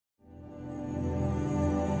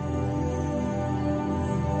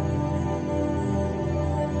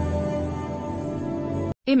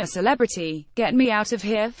I'm a celebrity, get me out of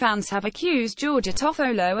here. Fans have accused Georgia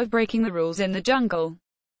Toffolo of breaking the rules in the jungle.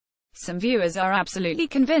 Some viewers are absolutely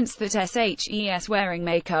convinced that SHE's wearing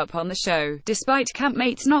makeup on the show, despite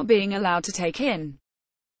campmates not being allowed to take in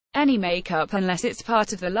any makeup unless it's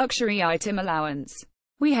part of the luxury item allowance.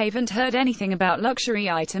 We haven't heard anything about luxury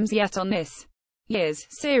items yet on this year's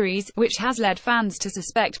series, which has led fans to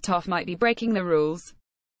suspect Toff might be breaking the rules.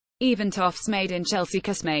 Even Toff's made-in-Chelsea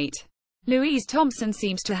castmate Louise Thompson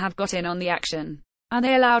seems to have got in on the action. Are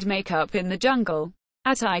they allowed makeup in the jungle?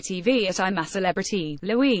 At ITV at I'm a Celebrity,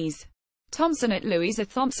 Louise Thompson at Louisa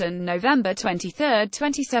Thompson, November 23,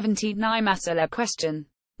 2017. I'm a Celeb question.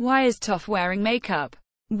 Why is Toff wearing makeup?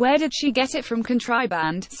 Where did she get it from?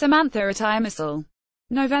 Contraband. Samantha at I'm a Cel.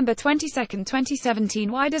 November 22,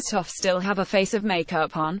 2017. Why does Toff still have a face of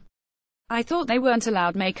makeup on? I thought they weren't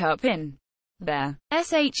allowed makeup in there.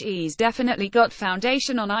 SHE's definitely got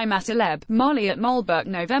foundation on. I'm a Celeb. Molly at Molbuck,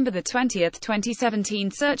 November 20,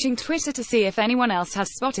 2017. Searching Twitter to see if anyone else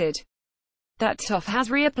has spotted that Toff has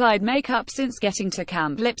reapplied makeup since getting to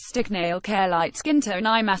camp. Lipstick, nail care, light skin tone.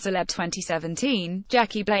 I'm a Celeb 2017.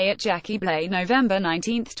 Jackie Blay at Jackie Blay, November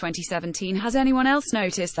 19, 2017. Has anyone else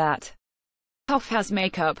noticed that Toff has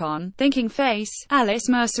makeup on? Thinking face. Alice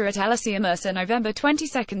Mercer at Alicia Mercer, November 22,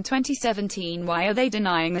 2017. Why are they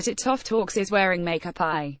denying that Toff Talks is wearing makeup?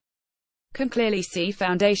 I can clearly see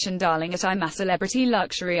foundation. Darling at I'm a Celebrity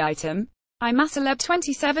luxury item. I'm a Celeb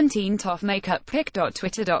 2017. Toff makeup pic.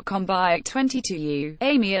 Twitter.com by 22u.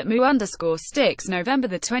 Amy at moo_sticks, November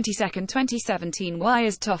 22, 2017. Why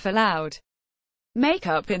is Toff allowed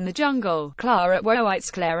makeup in the jungle? Clara at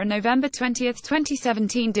Woites Clara, November 20,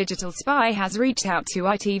 2017. Digital Spy has reached out to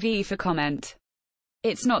ITV for comment.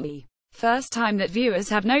 It's not the first time that viewers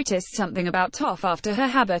have noticed something about Toff after her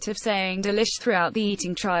habit of saying delish throughout the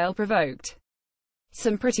eating trial provoked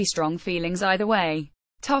some pretty strong feelings either way.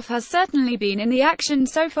 Toff has certainly been in the action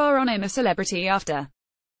so far on I'm a Celebrity after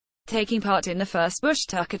taking part in the first Bush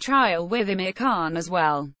Tucker trial with Amir Khan as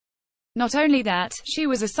well. Not only that, she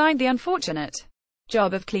was assigned the unfortunate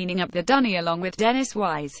job of cleaning up the dunny along with Dennis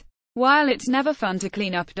Wise. While it's never fun to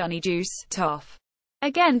clean up dunny juice, Toff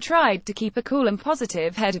again tried to keep a cool and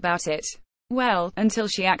positive head about it. Well, until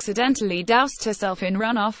she accidentally doused herself in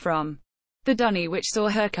runoff from the dunny, which saw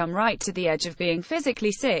her come right to the edge of being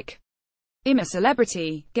physically sick. I'm a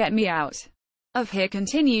Celebrity, get me out of here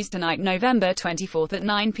continues tonight, November 24 at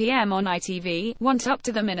 9 p.m. on ITV. Want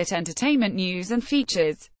up-to-the-minute entertainment news and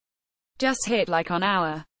features? Just hit like on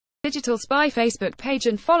our Digital Spy Facebook page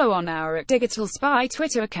and follow on our @Digital Spy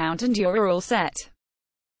Twitter account and you're all set.